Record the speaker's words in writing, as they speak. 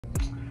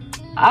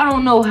I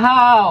don't know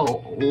how.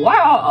 Why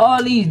are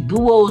all these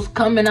duos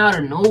coming out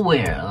of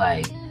nowhere?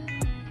 Like,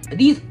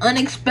 these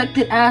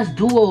unexpected ass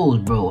duos,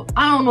 bro.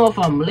 I don't know if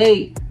I'm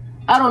late.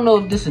 I don't know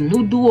if this is a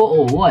new duo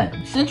or what.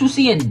 Central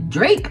C and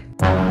Drake?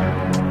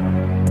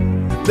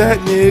 That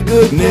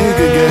nigga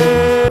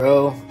gang.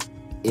 Bro,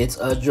 it's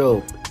a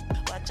joke.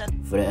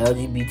 For the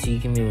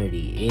LGBT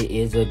community, it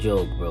is a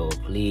joke, bro.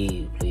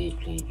 Please, please,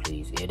 please,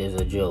 please. It is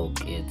a joke.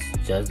 It's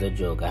just a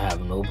joke. I have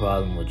no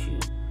problem with you.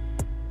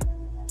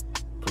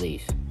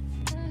 Please.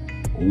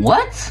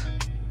 What?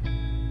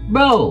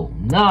 Bro,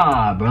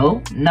 nah,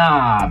 bro.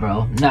 Nah,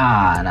 bro.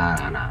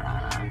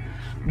 Nah.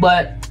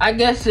 But I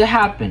guess it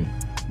happened.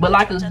 But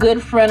like a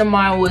good friend of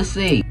mine would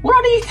say, what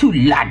are these two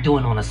lot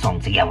doing on a song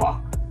together?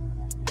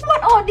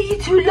 What are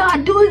these two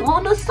lot doing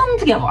on a song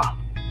together?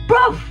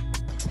 Bruv.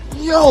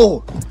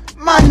 Yo,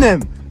 man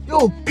them.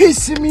 Yo,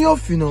 pissing me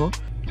off, you know.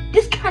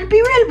 This can't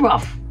be real,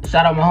 bruv.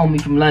 Shout out my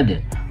homie from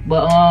London.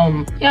 But,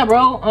 yeah,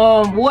 bro.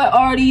 What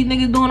are these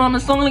niggas doing on the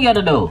song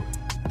together, though?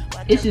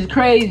 This is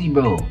crazy,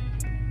 bro.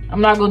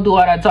 I'm not gonna do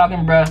all that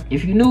talking, bro.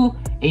 If you new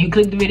and you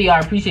clicked the video, I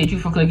appreciate you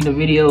for clicking the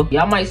video.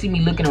 Y'all might see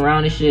me looking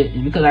around and shit.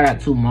 It's because I got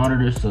 2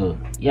 monitors, so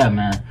yeah,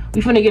 man.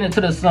 We finna get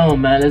into the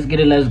song, man. Let's get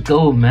it, let's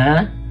go,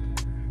 man.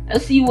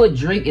 Let's see what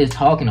Drake is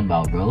talking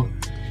about, bro.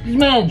 This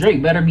man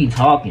Drake better be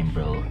talking,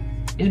 bro.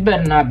 This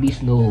better not be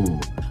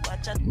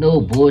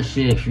no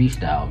bullshit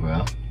freestyle,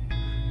 bro.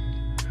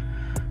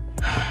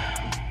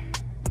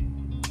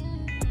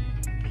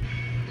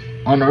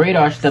 On the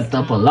Radar stepped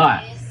up a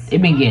lot. They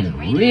been getting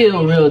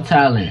real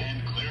talent.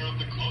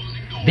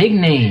 Big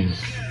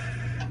names.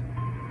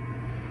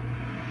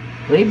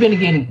 Well, they been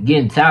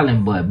getting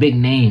talent, but big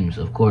names,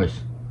 of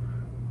course.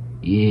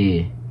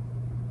 Yeah.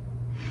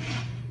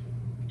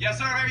 Yes,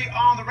 sir, baby.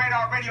 On the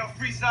Radar Radio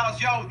Freestyles.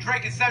 Yo,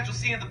 Drake and Central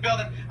C in the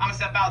building. I'm gonna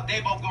step out. They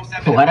both gonna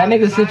step in. Why that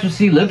nigga Central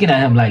C looking at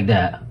him like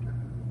that?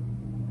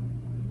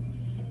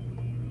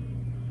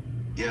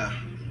 Yeah.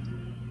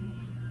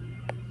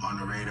 On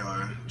the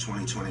Radar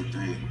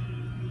 2023.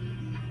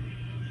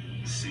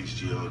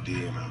 6 GOD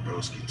and my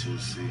broski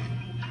 2C.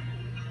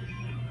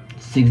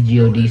 6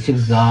 GOD,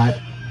 6 God.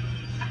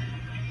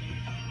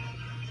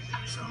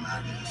 Some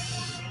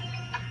madness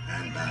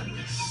and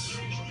badness.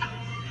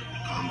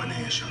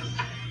 Combination.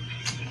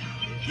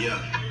 Yeah.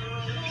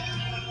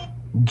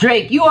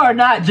 Drake, you are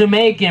not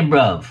Jamaican,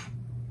 bruv.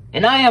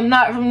 And I am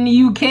not from the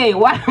UK.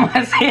 Why am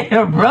I saying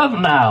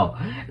bruv now?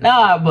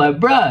 Nah, but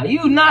bruh,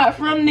 you're not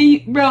from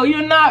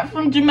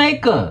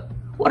Jamaica.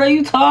 What are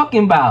you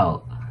talking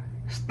about?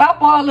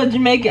 Stop all the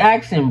Jamaican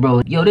accent,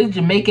 bro. Yo, this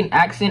Jamaican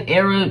accent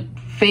era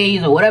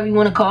phase or whatever you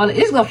want to call it,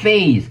 it's a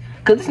phase.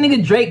 Cause this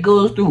nigga Drake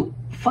goes through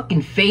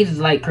fucking phases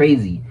like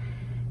crazy.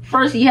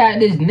 First he had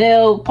this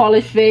nail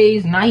polish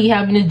phase, now he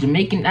having this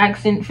Jamaican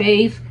accent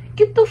phase.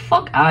 Get the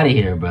fuck out of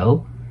here,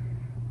 bro.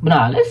 But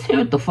nah, let's hear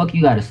what the fuck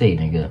you gotta say,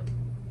 nigga.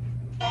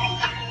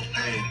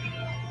 Hey.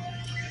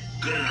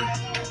 Good.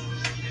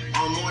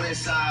 On morning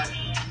side,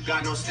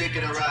 got no stick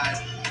in the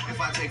ride. If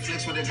I take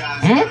flicks with the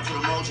guys, I gotta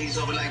put emojis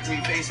over like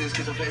 3 faces,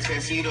 cause the feds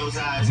can't see those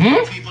eyes.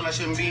 People I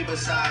shouldn't be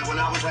beside. When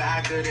I was an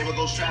actor, they would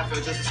go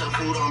Stratford just to sell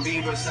food on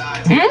Bieber's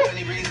side.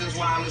 Many reasons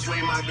why I'm this way,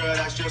 my girl,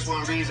 that's just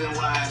one reason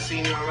why. I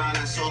seen you around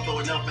and Soto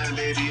enough, man,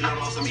 baby. You know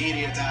about some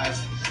idiot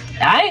guys.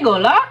 I ain't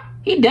gonna lie,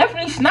 he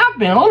definitely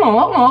snapping. Hold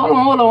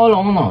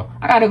on.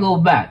 I gotta go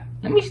back.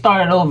 Let me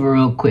start it over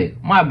real quick.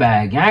 My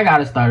bad, I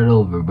gotta start it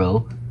over,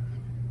 bro.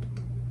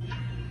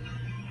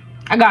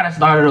 I gotta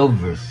start it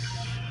over.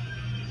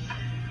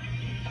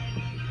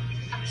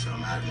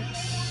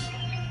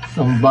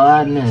 Some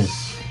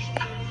badness.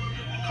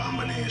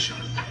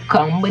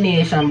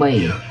 Combination, boy.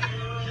 Yeah.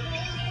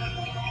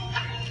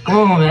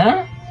 Come on,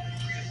 man.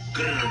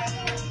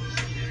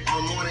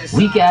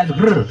 Weak ass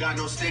brr. Got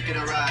no stick in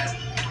the ride.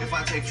 If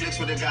I take flicks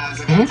with the guys,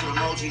 I got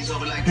emojis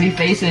over like 3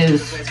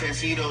 faces. Can't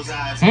see those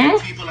eyes.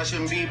 People I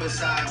shouldn't be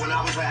beside. When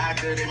I was an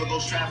actor, they would go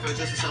Stratford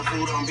just to sell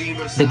food on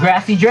Bieber's The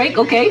grassy Drake,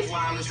 okay.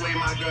 Why I'm this way,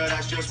 my girl,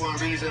 that's just one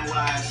reason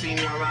why. I seen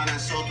you around and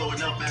Soto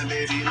enough, man,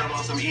 baby. You know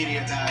about some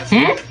idiot guys.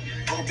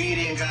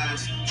 Obedient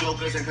guys,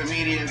 jokers and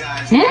comedian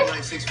guys.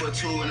 Like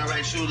 6'2" in the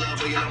right shoe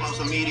level, you know about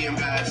some medium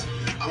guys.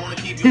 I wanna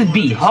keep you this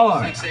beat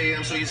hard. 6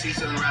 a.m. so you see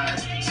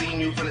sunrise. Seeing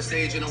you from the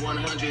stage in the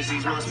 100s,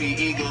 these must be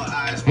eagle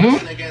eyes.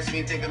 Pushing against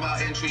me, thinking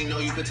about entry, know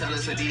you could tell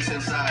it's a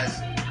decent size.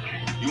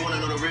 You wanna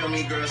know the real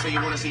me, girl, so you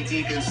wanna see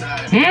deep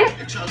inside.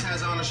 If Chubbs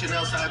has on a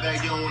Chanel side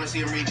bag, you don't wanna see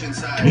him reach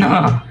inside.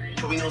 Nah.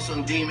 But we know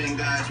some demon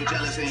guys with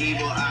jealous and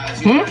evil eyes.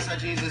 You know that's how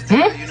Jesus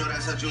died. You know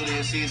that's how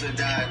Julius Caesar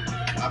died.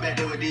 I bet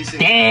they were decent.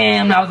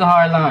 Damn, that was a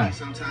hard line.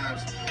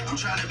 Sometimes I'm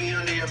trying to be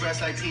under your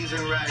breast like peas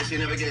and rice. You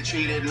never get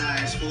treated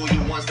nice. Fool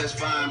you once, that's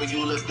fine, but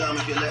you look dumb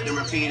if you let them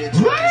repeat it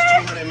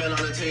twice. 200 mil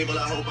on the table.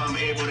 I hope I'm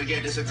able to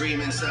get this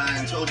agreement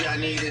signed. Told you I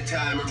needed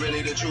time, but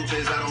really the truth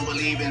is I don't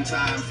believe in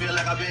time. Feel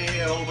like I've been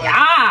here over.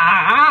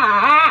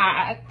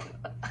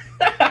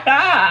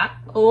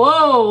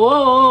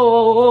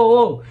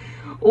 Whoa.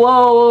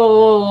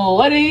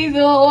 What did he do?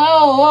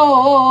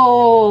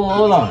 Whoa.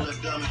 Hold on.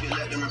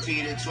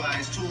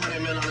 Twice.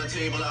 200 mil on the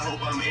table. I hope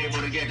I'm able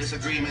to get this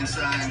disagreement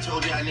sign.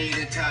 Told you I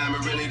needed time,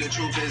 but really the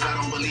truth is I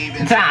don't believe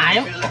in time.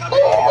 I feel like I've been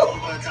here over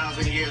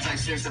 1,000 years, like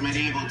since the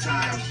medieval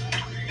times.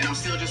 And I'm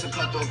still just a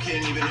cutthroat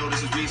king, even though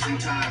this is recent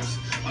times.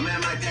 A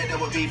man like that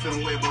we're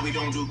beefing with, but we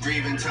don't do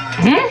grieving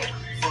time.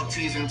 Fuck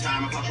teasing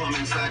time, if I come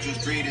inside,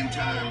 just breathing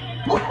time.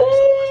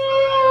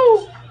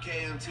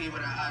 KMT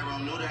with a high roll,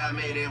 knew that I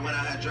made it when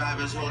I had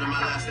drivers holding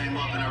my last name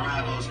up in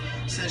arrivals.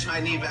 Cinch my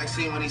knee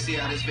vaccine when he see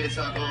how this fits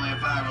are going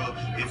viral.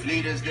 If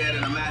leaders dead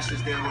and the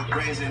masters dead with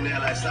brains in there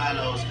like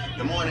silos.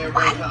 The morning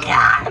rain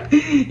color.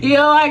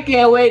 Yo, I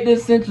can't wait till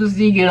Central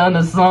C get on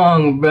the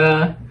song,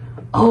 bruh.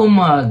 Oh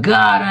my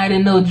god, I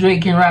didn't know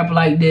Drake can rap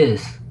like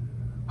this.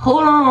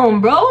 Hold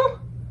on, bro.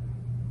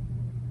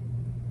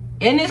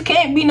 And this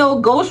can't be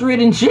no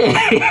ghost-ridden shit.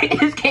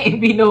 This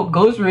can't be no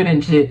ghost-ridden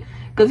shit.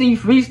 Cause he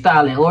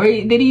freestyling, or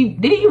did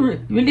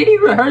he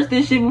rehearse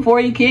this shit before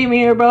he came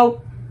here,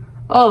 bro?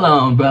 Hold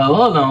on, bro.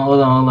 Hold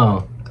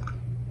on.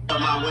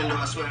 My window,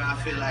 I swear I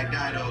feel like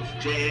Dido.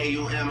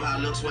 J-A-U-M, how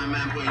it looks when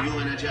man put you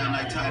in a jam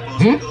like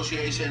typos.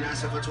 Negotiation,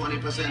 asking for 20%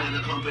 of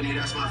the company,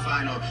 that's my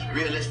final.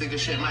 Realistic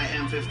as shit, my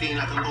M15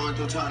 like I'm going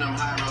through Tottenham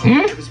High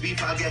Road. If it's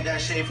beef, I get that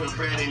shade for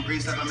bread and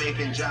grease like I'm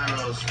making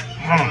gyros.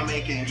 I'm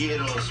making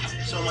gyros.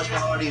 So much for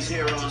all these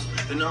heroes.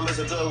 The numbers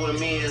are good with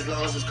me as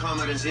long as it's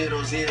comma to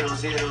 0, 0,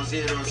 0, 0,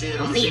 0,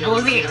 0.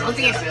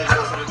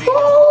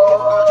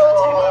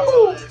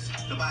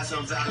 To buy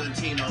some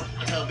Valentino.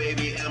 I tell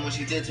baby M what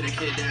she did to the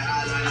kid that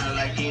eyeliner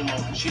like emo.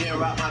 She didn't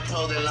rock my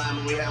clothing line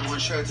when we had one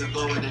shirt to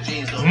go with the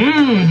jeans though.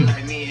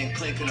 Like me and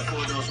Clint can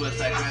afford those with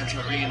like Gran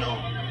Torino.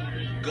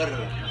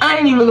 I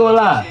ain't even gonna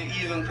lie.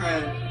 Even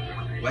crying.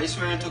 Why you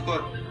swearing to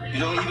God? You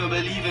don't even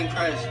believe in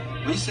Christ.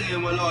 What you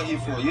saying wallahi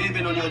for? You ain't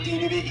been on your deen,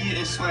 you been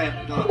eating swine.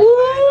 No.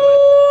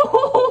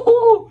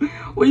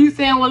 What you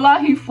saying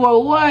wallahi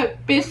for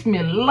what?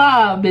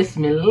 Bismillah,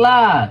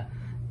 Bismillah,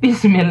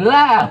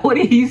 Bismillah. What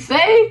did he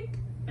say?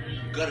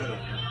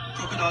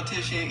 Crocodile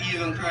tears, she ain't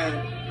even crying.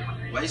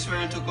 Why you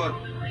swearing to God?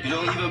 You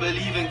don't even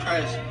believe in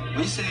Christ.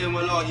 What you saying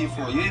wallahi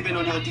for? You ain't been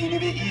on your deen, you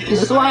been eating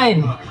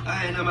swine.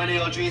 I ain't know my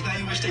nail dreams, now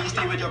you wish that you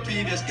stay with your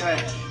previous guy.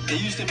 They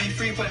used to be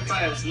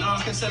 3.5s, now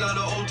I can sell out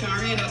the old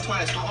arena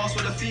twice. Don't ask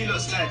what the feel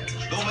looks like.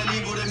 Don't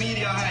believe all the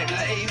media hype,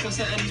 like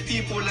 80% of these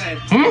people lying.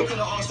 How can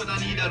I ask when I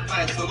need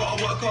advice? I gotta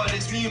work hard,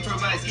 it's me who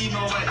provides.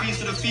 Email white beats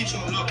for the feature,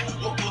 look,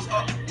 what goes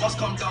up must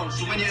come down.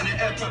 So when you're in the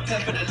air,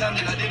 prepare for the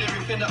landing. I did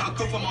everything that I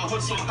could for my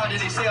hood, so how did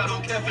they say I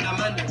don't care for the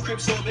man? The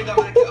crib so big, I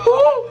might get out.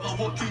 I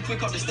walk too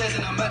quick up the stairs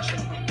in a mansion.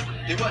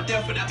 They weren't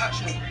there for the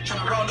action.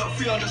 Trying to round up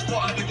 300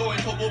 spotters, we going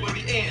to war, but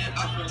we ain't in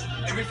Athens.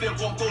 Everything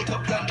won't go to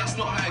plan, that's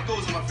not how it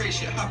goes, I'm afraid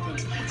shit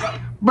happens.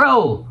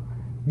 Bro,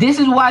 this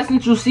is why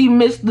Central C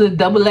missed the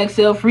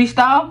XXL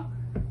freestyle.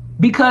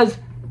 Because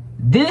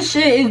this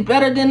shit is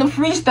better than the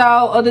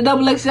freestyle of the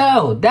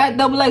XXL. That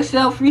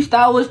XXL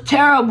freestyle was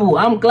terrible.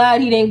 I'm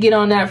glad he didn't get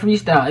on that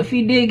freestyle. If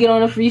he did get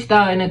on the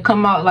freestyle and it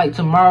come out like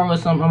tomorrow or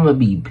something, I'm gonna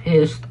be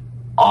pissed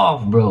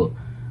off, bro.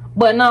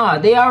 But nah,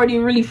 they already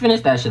really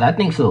finished that shit. I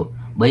think so.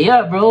 But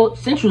yeah, bro,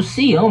 Central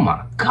C, oh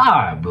my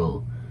god,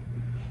 bro.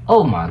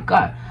 Oh my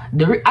god.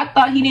 I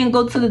thought he didn't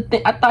go to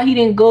the I thought he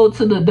didn't go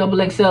to the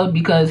XXL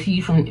because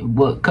he's from he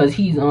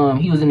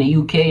was in the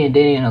UK and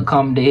they didn't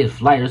accommodate his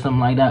flight or something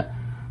like that.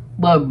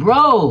 But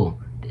bro,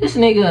 this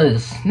nigga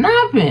is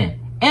snapping.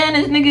 And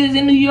this nigga is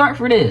in New York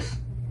for this.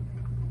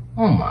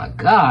 Oh my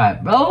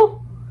god, bro.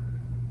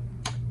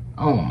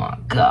 Oh my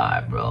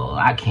god, bro.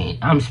 I can't.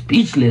 I'm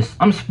speechless.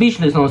 I'm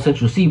speechless on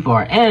Central C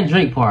part and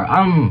Drake part.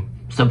 I'm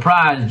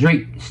surprised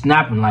Drake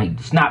snapped like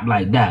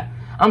that.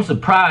 I'm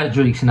surprised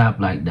Drake snapped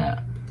like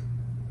that.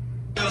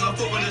 I'm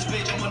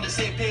on the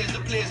same page as the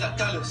players at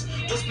Dallas.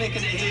 What's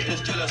making the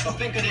haters jealous? I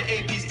think of the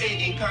AP's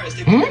 18 carats.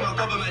 They put my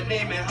government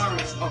name in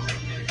Harris.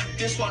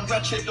 This one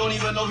ratchet don't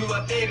even know who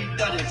her baby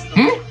dad is.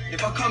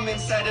 If I come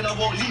inside then I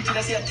won't leave till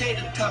I say I take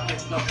the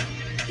tablet. No.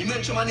 He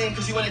mentioned my name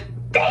because he wanted.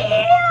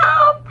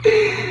 Damn!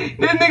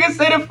 This nigga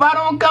said if I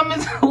don't come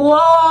inside. Whoa.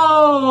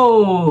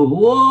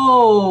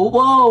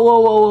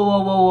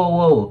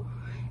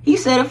 He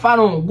said if I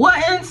don't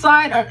what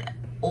inside?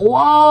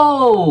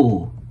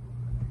 Whoa.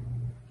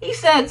 He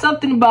said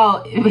something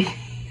about.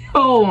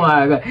 Oh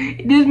my god.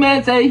 This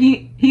man said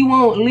he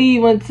won't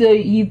leave until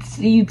you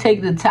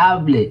take the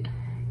tablet.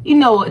 You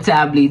know what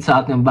tablet he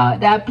talking about.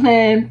 That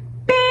plan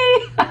B.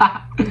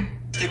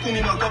 They call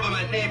me my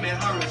government name in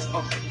Harris.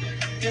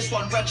 This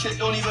one ratchet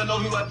don't even know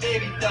who her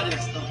baby dad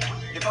is.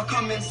 If I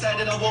come inside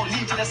then I won't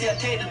leave till I say I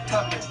take the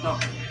tablet. No.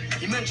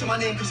 He mentioned my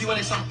name because he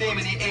wanted some fame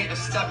and he ain't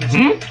established.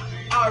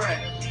 Alright,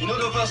 you know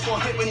the verse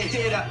won't hit when you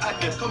hear that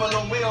advert. Come a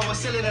long way, I was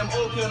selling them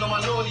opium on my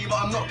lonely, but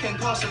I'm not Ken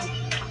Carson.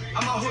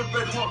 I'm a hood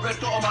red, hot red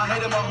dot on my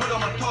head and my hood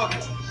on my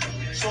target.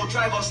 So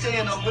drive, I'll stay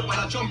in a whip when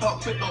I jump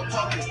out quick, don't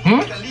park it.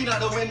 I can lean out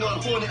the window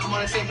and horn it, I'm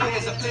on the same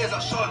page as the players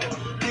at Charlotte.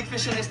 Big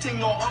fish in this thing,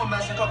 no arm man,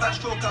 like a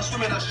backstroke, I'm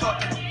swimming at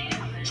shark.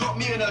 Drop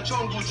me in the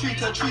jungle, tree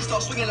to tree,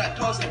 start swinging like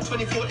Tarzan.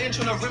 24-inch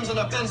on the rims on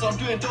the Benz, I'm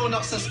doing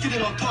donuts and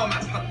skidding on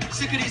tarmac.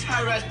 Sick of these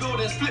high-rise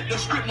buildings, flip the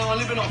script, now I'm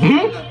living on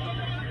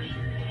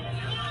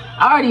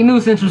I already knew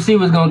Central C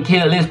was gonna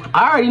kill this.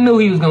 I already knew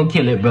he was gonna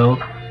kill it, bro.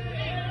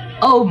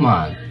 Oh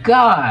my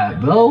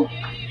God, bro.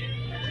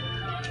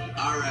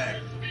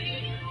 Alright.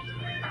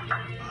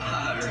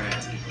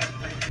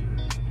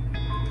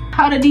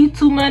 How did these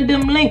two men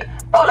them link?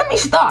 Bro, let me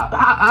stop.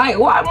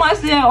 Why am I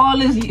saying all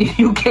this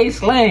UK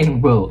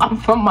slang, bro? I'm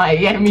from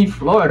Miami,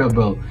 Florida,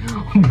 bro.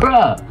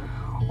 Bruh,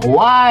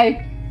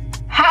 why?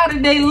 How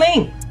did they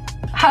link?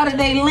 How did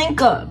they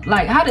link up?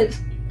 Like, how did...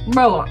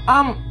 Bro,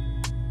 I'm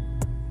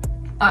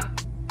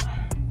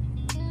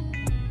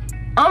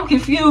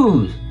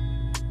confused.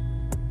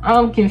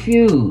 I'm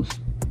confused.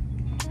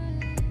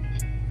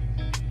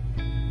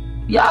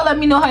 Y'all let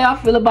me know how y'all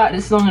feel about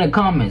this song in the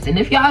comments. And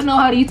if y'all know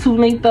how these two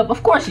linked up,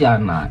 of course y'all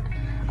not.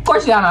 Of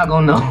course y'all not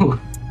gonna know.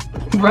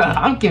 Bruh,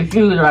 I'm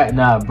confused right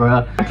now,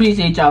 bruh. I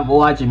appreciate y'all for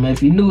watching, man.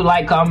 If you're new,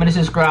 like, comment, and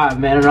subscribe,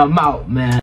 man. And I'm out, man.